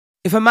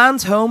If a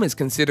man's home is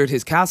considered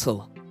his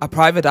castle, a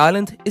private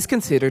island is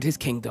considered his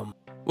kingdom.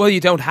 Well, you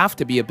don't have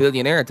to be a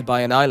billionaire to buy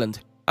an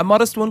island. A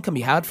modest one can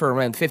be had for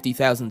around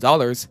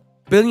 $50,000.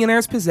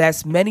 Billionaires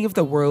possess many of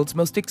the world's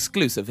most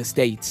exclusive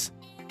estates.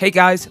 Hey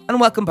guys, and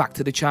welcome back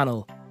to the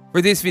channel.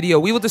 For this video,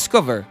 we will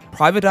discover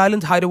private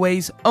island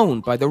hideaways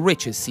owned by the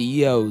richest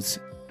CEOs.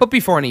 But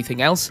before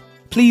anything else,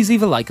 please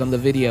leave a like on the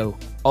video.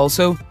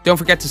 Also, don't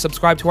forget to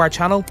subscribe to our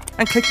channel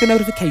and click the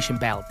notification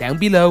bell down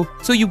below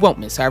so you won't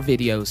miss our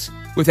videos.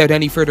 Without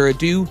any further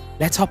ado,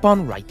 let's hop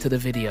on right to the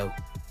video.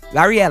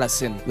 Larry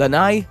Ellison,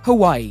 Lanai,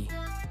 Hawaii.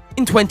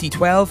 In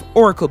 2012,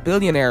 Oracle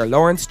billionaire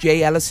Lawrence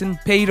J. Ellison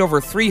paid over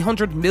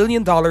 $300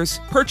 million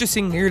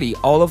purchasing nearly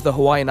all of the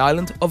Hawaiian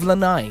island of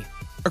Lanai.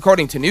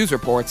 According to news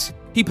reports,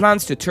 he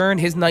plans to turn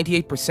his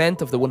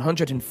 98% of the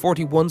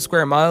 141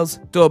 square miles,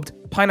 dubbed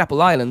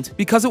Pineapple Island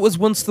because it was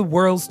once the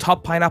world's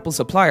top pineapple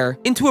supplier,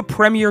 into a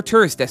premier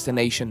tourist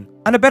destination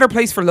and a better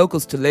place for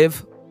locals to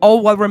live,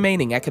 all while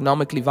remaining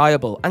economically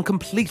viable and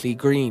completely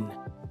green.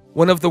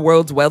 One of the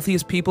world's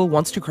wealthiest people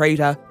wants to create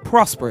a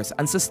prosperous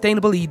and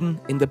sustainable Eden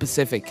in the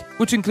Pacific,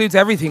 which includes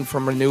everything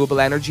from renewable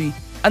energy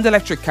and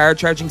electric car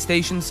charging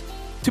stations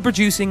to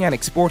producing and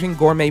exporting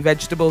gourmet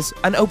vegetables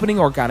and opening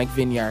organic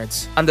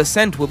vineyards. And the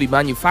scent will be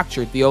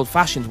manufactured the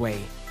old-fashioned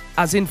way,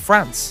 as in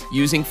France,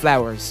 using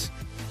flowers.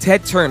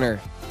 Ted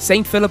Turner,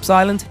 St. Philip's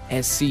Island,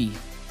 SC.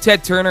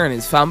 Ted Turner and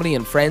his family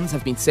and friends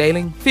have been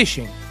sailing,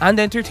 fishing, and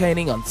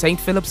entertaining on St.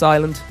 Philip's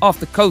Island off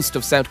the coast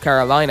of South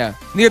Carolina,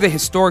 near the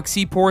historic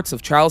seaports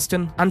of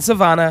Charleston and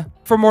Savannah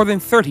for more than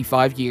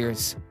 35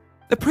 years.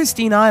 The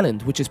pristine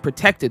island, which is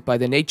protected by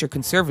the Nature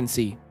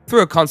Conservancy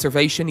through a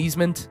conservation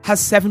easement, has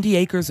 70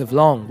 acres of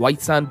long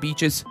white sand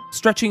beaches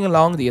stretching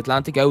along the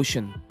Atlantic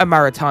Ocean, a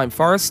maritime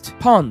forest,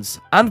 ponds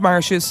and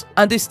marshes,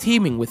 and is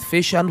teeming with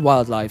fish and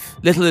wildlife.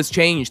 Little has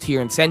changed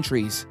here in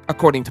centuries,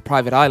 according to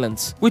Private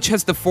Islands, which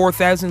has the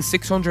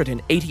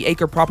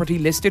 4,680-acre property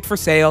listed for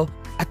sale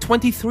at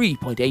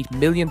 $23.8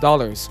 million,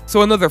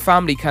 so another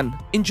family can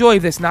enjoy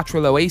this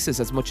natural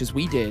oasis as much as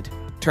we did,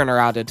 Turner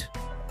added.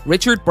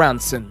 Richard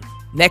Branson,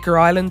 Necker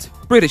Island,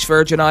 British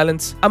Virgin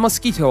Islands, and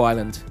Mosquito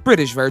Island,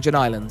 British Virgin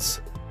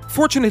Islands.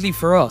 Fortunately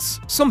for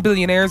us, some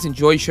billionaires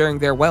enjoy sharing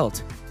their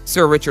wealth.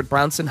 Sir Richard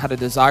Branson had a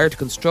desire to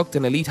construct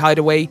an elite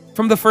hideaway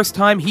from the first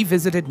time he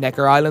visited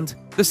Necker Island,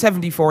 the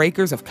 74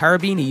 acres of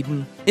Caribbean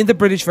Eden in the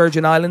British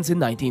Virgin Islands in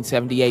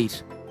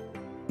 1978.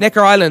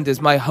 Necker Island is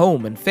my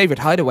home and favourite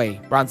hideaway,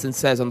 Branson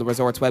says on the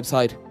resort's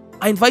website.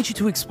 I invite you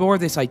to explore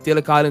this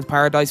idyllic island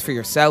paradise for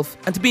yourself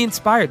and to be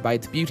inspired by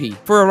its beauty.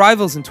 For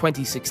arrivals in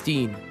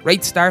 2016,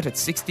 rates start at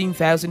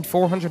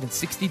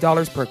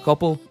 $16,460 per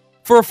couple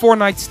for a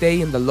 4-night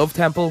stay in the Love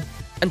Temple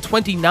and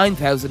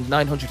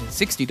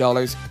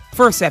 $29,960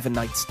 for a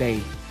 7-night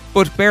stay.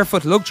 But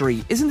barefoot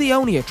luxury isn't the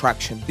only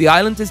attraction. The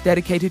island is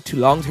dedicated to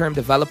long-term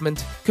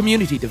development,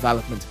 community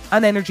development,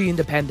 and energy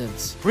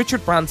independence.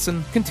 Richard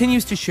Branson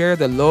continues to share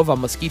the love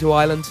on Mosquito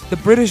Island, the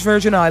British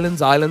Virgin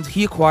Islands island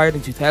he acquired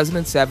in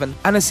 2007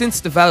 and has since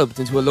developed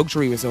into a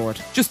luxury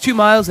resort, just 2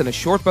 miles and a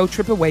short boat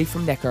trip away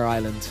from Necker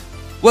Island.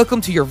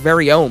 Welcome to your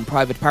very own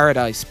private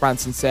paradise,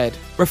 Branson said,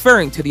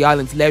 referring to the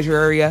island's leisure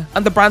area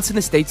and the Branson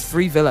Estate's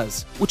 3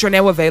 villas, which are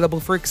now available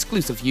for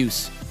exclusive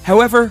use.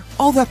 However,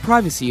 all that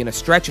privacy in a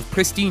stretch of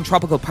pristine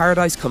tropical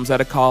paradise comes at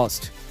a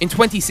cost. In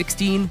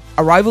 2016,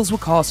 arrivals will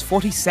cost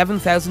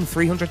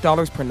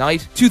 $47,300 per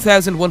night,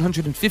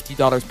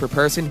 $2,150 per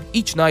person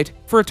each night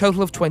for a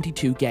total of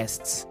 22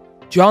 guests.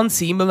 John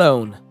C.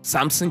 Malone,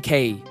 Samson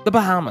Cay, the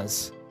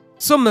Bahamas.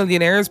 Some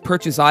millionaires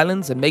purchase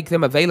islands and make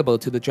them available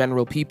to the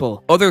general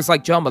people. Others,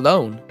 like John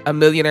Malone, a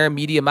millionaire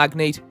media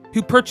magnate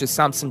who purchased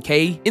Samson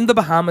Cay in the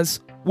Bahamas,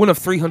 one of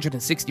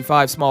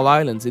 365 small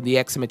islands in the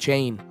Exima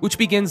chain, which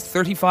begins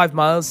 35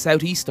 miles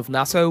southeast of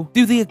Nassau,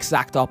 do the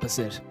exact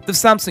opposite. The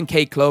Samson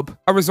Cay Club,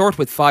 a resort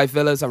with 5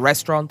 villas, a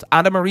restaurant,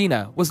 and a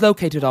marina, was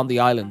located on the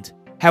island.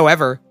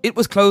 However, it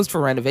was closed for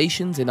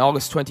renovations in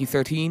August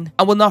 2013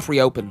 and will not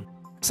reopen.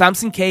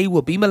 Samson Cay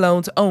will be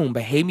Malone's own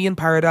Bahamian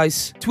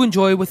paradise to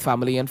enjoy with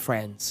family and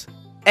friends.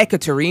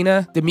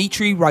 Ekaterina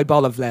Dmitry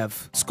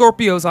Rybolovlev,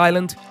 Scorpios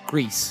Island,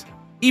 Greece.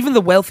 Even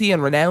the wealthy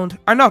and renowned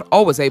are not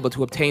always able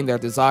to obtain their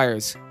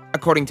desires.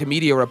 According to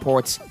media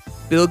reports,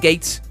 Bill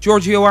Gates,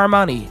 Giorgio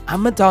Armani,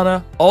 and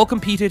Madonna all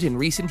competed in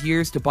recent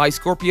years to buy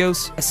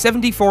Scorpios, a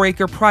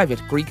 74-acre private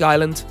Greek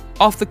island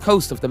off the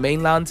coast of the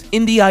mainland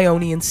in the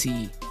Ionian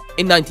Sea.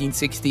 In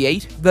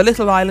 1968, the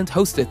little island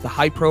hosted the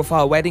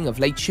high-profile wedding of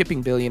late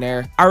shipping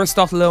billionaire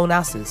Aristotle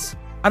Onassis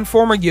and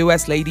former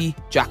US lady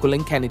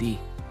Jacqueline Kennedy.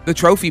 The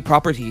trophy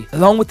property,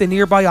 along with the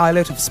nearby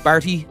islet of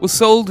Sparty, was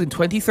sold in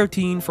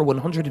 2013 for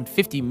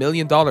 $150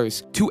 million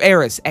to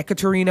heiress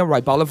Ekaterina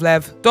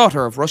Rybolovlev,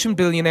 daughter of Russian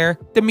billionaire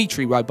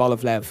Dmitry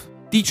Rybolovlev.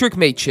 Dietrich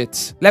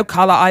Mateschitz,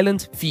 Laukala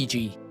Island,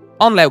 Fiji.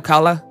 On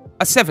Laukala,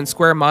 a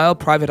 7-square-mile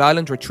private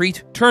island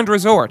retreat turned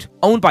resort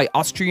owned by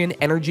Austrian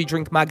energy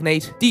drink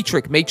magnate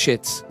Dietrich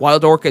Mateschitz.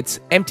 Wild orchids,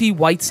 empty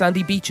white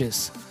sandy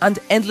beaches, and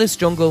endless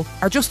jungle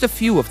are just a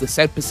few of the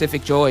South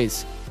Pacific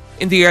joys.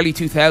 In the early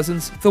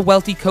 2000s, the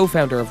wealthy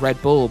co-founder of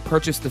Red Bull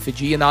purchased the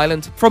Fijian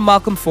island from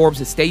Malcolm Forbes'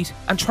 estate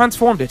and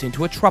transformed it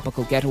into a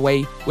tropical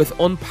getaway with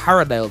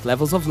unparalleled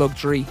levels of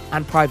luxury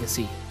and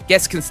privacy.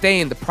 Guests can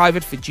stay in the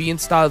private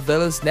Fijian-style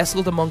villas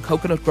nestled among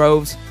coconut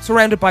groves,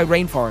 surrounded by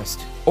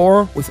rainforest,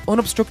 or with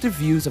unobstructed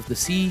views of the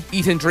sea,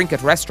 eat and drink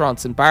at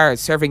restaurants and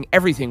bars serving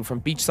everything from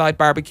beachside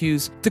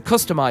barbecues to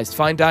customized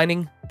fine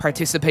dining,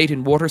 participate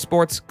in water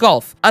sports,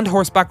 golf and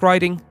horseback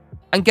riding,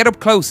 and get up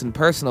close and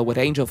personal with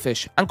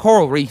angelfish and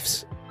coral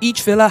reefs.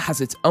 Each villa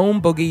has its own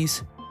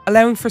buggies,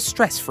 allowing for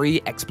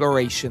stress-free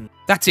exploration.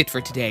 That's it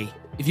for today.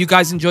 If you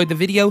guys enjoyed the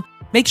video,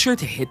 make sure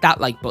to hit that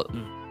like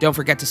button. Don't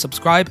forget to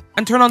subscribe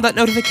and turn on that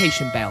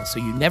notification bell so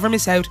you never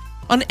miss out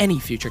on any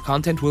future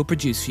content we'll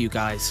produce for you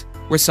guys.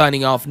 We're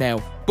signing off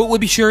now, but we'll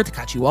be sure to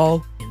catch you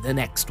all in the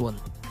next one.